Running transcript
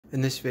In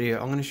this video,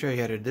 I'm going to show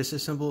you how to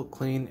disassemble,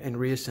 clean, and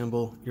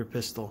reassemble your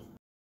pistol.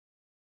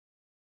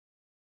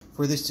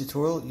 For this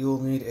tutorial, you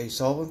will need a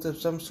solvent of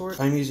some sort.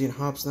 I'm using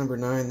Hops number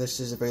 9. This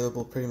is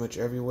available pretty much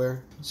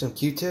everywhere. Some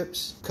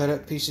Q-tips, cut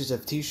up pieces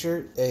of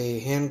t-shirt,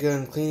 a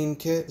handgun cleaning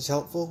kit is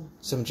helpful,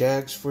 some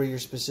jags for your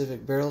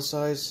specific barrel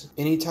size,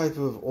 any type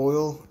of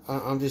oil.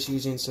 I'm just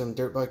using some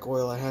dirt bike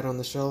oil I had on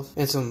the shelf,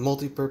 and some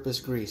multi-purpose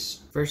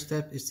grease. First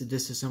step is to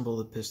disassemble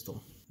the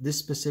pistol. This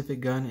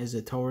specific gun is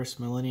a Taurus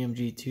Millenium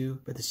G2,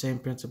 but the same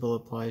principle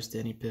applies to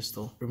any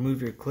pistol.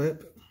 Remove your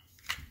clip,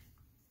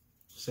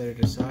 set it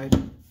aside,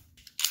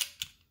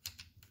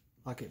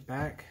 lock it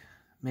back,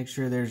 make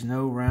sure there's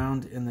no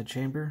round in the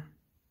chamber.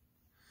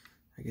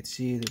 I can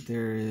see that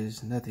there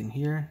is nothing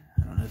here.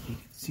 I don't know if you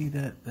can see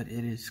that, but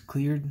it is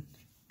cleared. I'm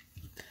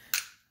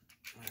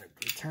going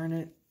to return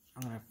it,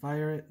 I'm going to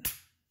fire it.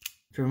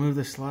 To remove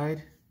the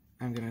slide,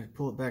 I'm going to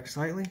pull it back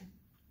slightly.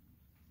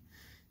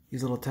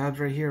 These little tabs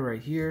right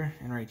here,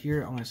 and right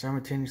here, I'm going to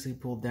simultaneously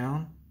pull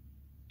down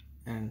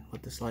and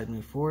let the slide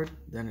move forward.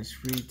 Then it's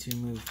free to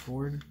move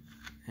forward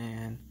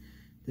and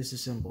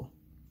disassemble.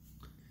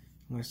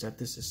 I'm going to set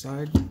this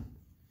aside.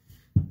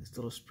 This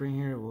little spring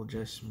here will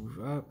just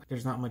move up.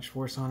 There's not much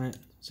force on it,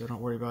 so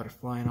don't worry about it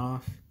flying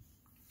off.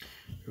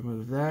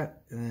 Remove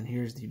that, and then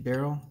here's the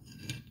barrel.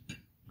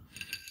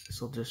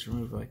 This will just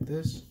remove like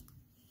this.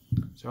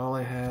 So all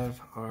I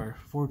have are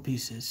 4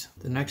 pieces.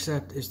 The next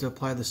step is to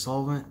apply the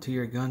solvent to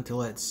your gun to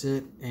let it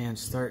sit and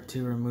start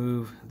to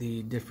remove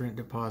the different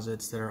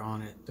deposits that are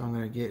on it. So I'm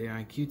going to get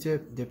a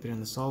Q-tip, dip it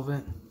in the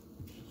solvent,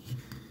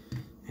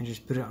 and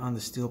just put it on the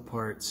steel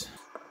parts.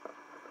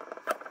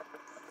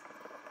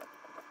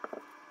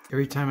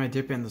 Every time I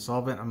dip it in the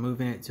solvent, I'm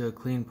moving it to a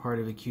clean part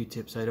of a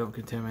Q-tip so I don't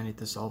contaminate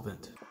the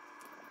solvent.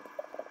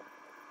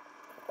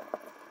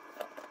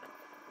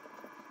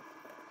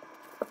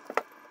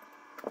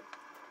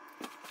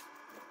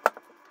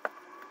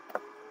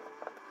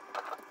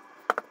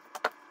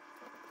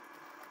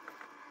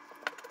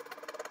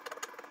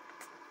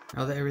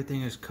 Now that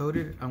everything is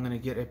coated, I'm going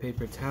to get a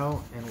paper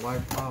towel and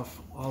wipe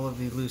off all of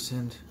the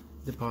loosened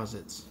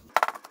deposits.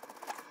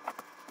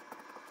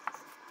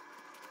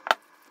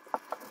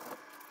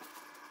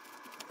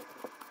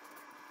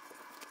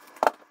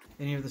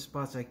 Any of the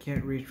spots I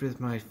can't reach with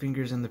my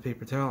fingers in the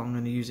paper towel, I'm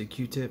going to use a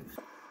Q-tip.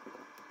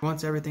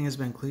 Once everything has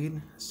been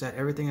cleaned, set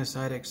everything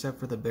aside except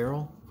for the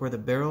barrel. For the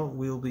barrel,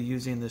 we'll be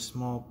using this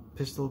small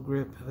pistol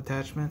grip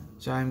attachment.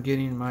 So I'm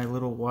getting my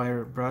little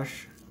wire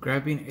brush.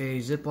 Grabbing a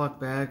Ziploc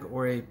bag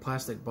or a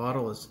plastic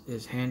bottle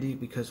is handy,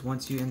 because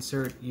once you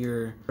insert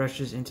your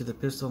brushes into the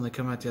pistol and they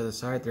come out the other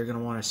side, they're going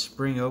to want to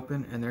spring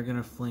open and they're going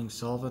to fling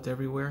solvent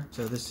everywhere.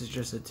 So this is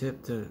just a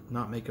tip to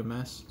not make a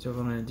mess. So what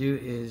I'm going to do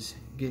is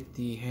get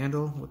the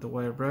handle with the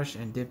wire brush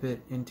and dip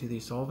it into the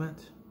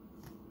solvent.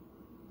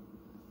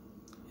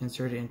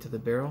 Insert it into the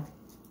barrel.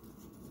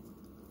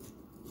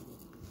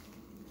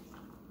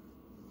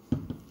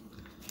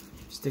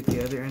 Stick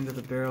the other end of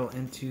the barrel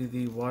into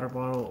the water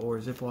bottle or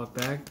Ziploc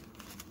bag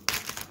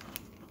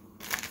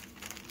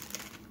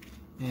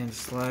and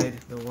slide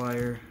the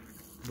wire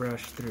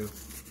brush through.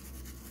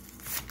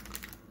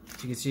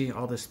 As you can see,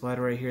 all this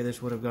splatter right here,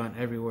 this would have gone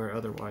everywhere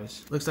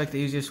otherwise. Looks like the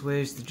easiest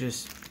way is to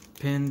just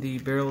pin the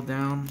barrel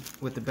down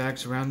with the bag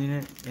surrounding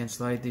it and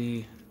slide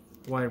the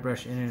wire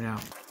brush in and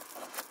out.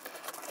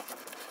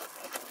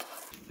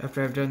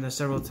 After I've done this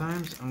several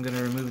times, I'm going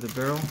to remove the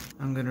barrel.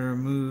 I'm going to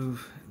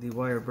remove the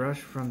wire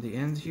brush from the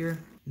end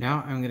here.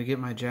 Now I'm going to get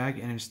my jag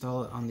and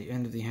install it on the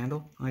end of the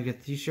handle. I'm going to get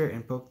the t-shirt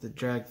and poke the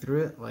jag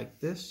through it like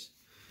this.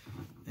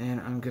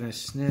 And I'm going to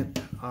snip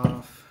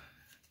off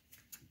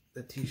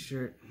the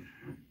t-shirt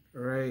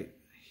right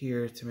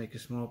here to make a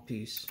small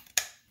piece.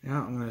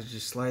 Now I'm going to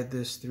just slide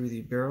this through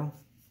the barrel.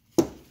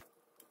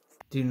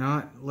 Do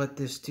not let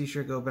this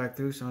t-shirt go back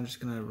through, so I'm just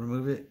going to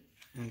remove it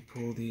and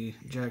pull the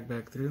jag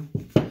back through.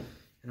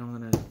 And I'm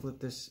going to flip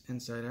this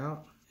inside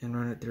out and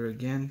run it through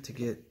again to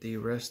get the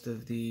rest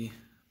of the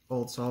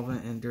old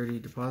solvent and dirty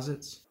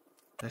deposits.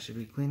 That should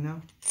be clean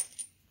now.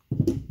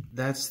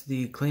 That's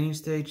the cleaning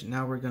stage.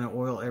 Now we're going to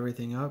oil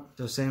everything up.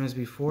 So same as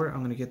before, I'm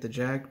going to get the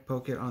jag,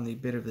 poke it on the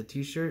bit of the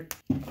t-shirt.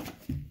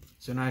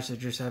 So now I should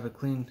just have a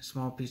clean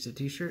small piece of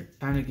t-shirt.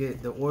 Time to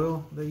get the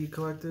oil that you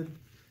collected.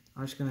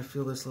 I'm just going to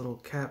fill this little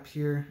cap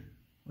here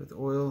with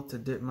oil to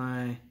dip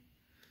my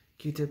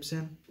Q-tips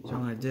in. So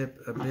I'm going to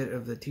dip a bit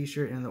of the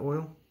t-shirt in the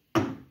oil.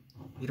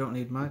 You don't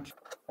need much.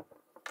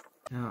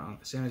 Now,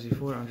 same as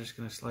before, I'm just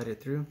going to slide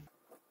it through.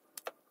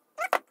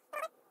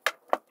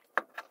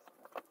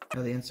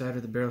 Now the inside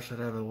of the barrel should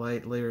have a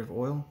light layer of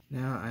oil.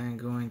 Now I am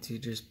going to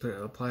just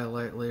apply a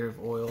light layer of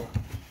oil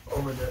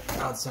over the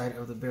outside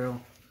of the barrel.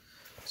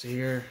 So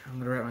here, I'm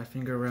going to wrap my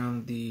finger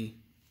around the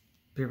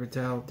paper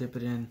towel, dip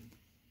it in,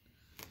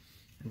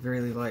 and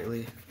very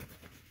lightly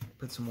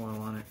put some oil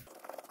on it.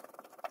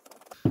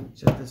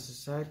 Set this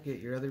aside, get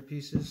your other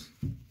pieces.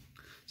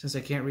 Since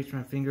I can't reach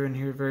my finger in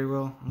here very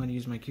well, I'm going to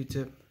use my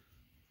Q-tip.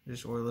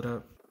 Just oil it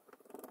up.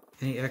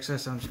 Any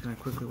excess, I'm just going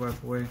to quickly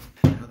wipe away.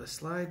 Now the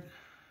slide,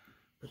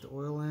 put the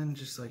oil in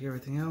just like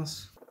everything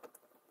else.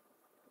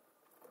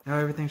 Now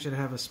everything should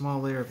have a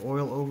small layer of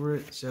oil over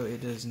it so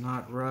it does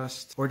not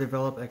rust or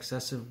develop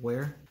excessive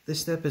wear. This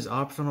step is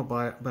optional,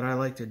 but I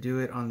like to do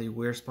it on the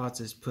wear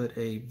spots, is put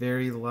a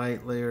very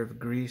light layer of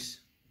grease.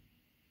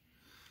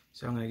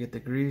 So I'm going to get the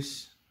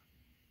grease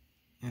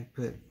and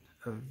put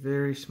a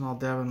very small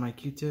dab on my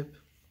Q-tip.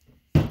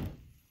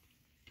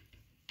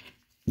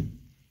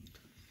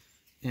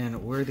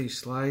 And where the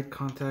slide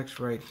contacts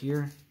right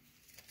here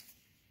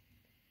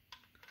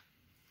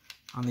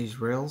on these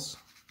rails,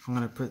 I'm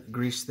going to put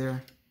grease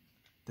there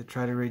to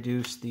try to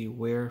reduce the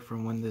wear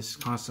from when this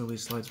constantly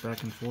slides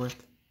back and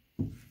forth.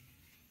 I'm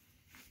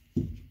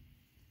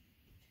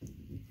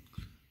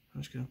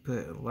just going to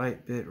put a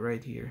light bit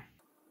right here.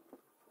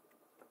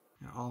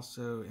 And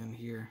also in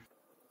here.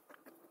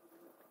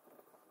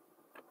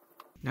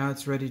 Now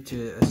it's ready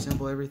to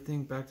assemble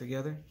everything back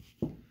together.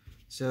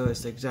 So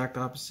it's the exact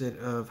opposite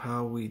of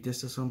how we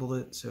disassembled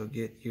it. So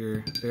get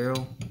your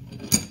barrel,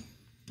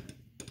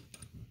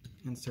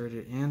 insert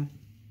it in,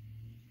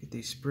 get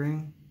the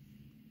spring,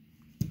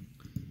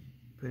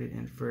 put it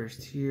in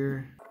first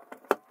here,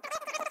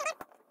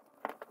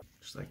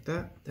 just like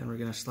that. Then we're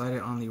going to slide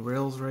it on the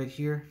rails right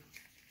here.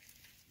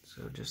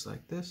 So just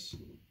like this.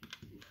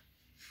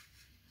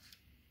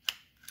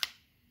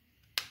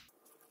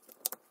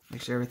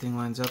 Make sure everything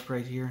lines up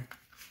right here.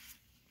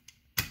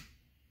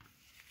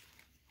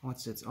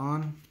 Once it's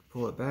on,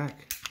 pull it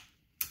back.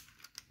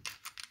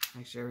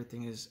 Make sure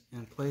everything is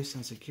in place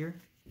and secure.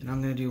 And I'm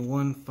going to do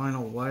one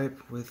final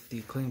wipe with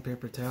the clean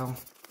paper towel.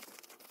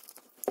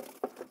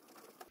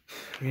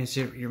 You're going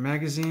to insert your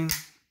magazine.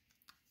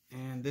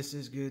 And this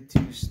is good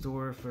to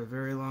store for a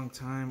very long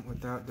time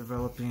without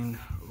developing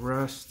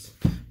rust.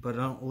 But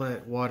don't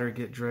let water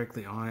get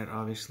directly on it,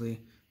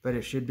 obviously. But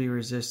it should be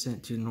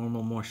resistant to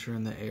normal moisture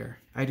in the air.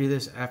 I do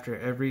this after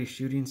every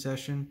shooting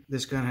session.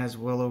 This gun has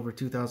well over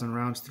 2,000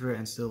 rounds through it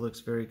and still looks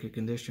very good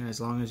condition.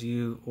 As long as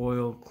you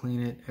oil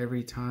clean it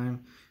every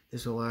time,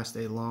 this will last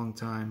a long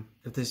time.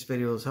 If this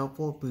video is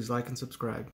helpful, please like and subscribe.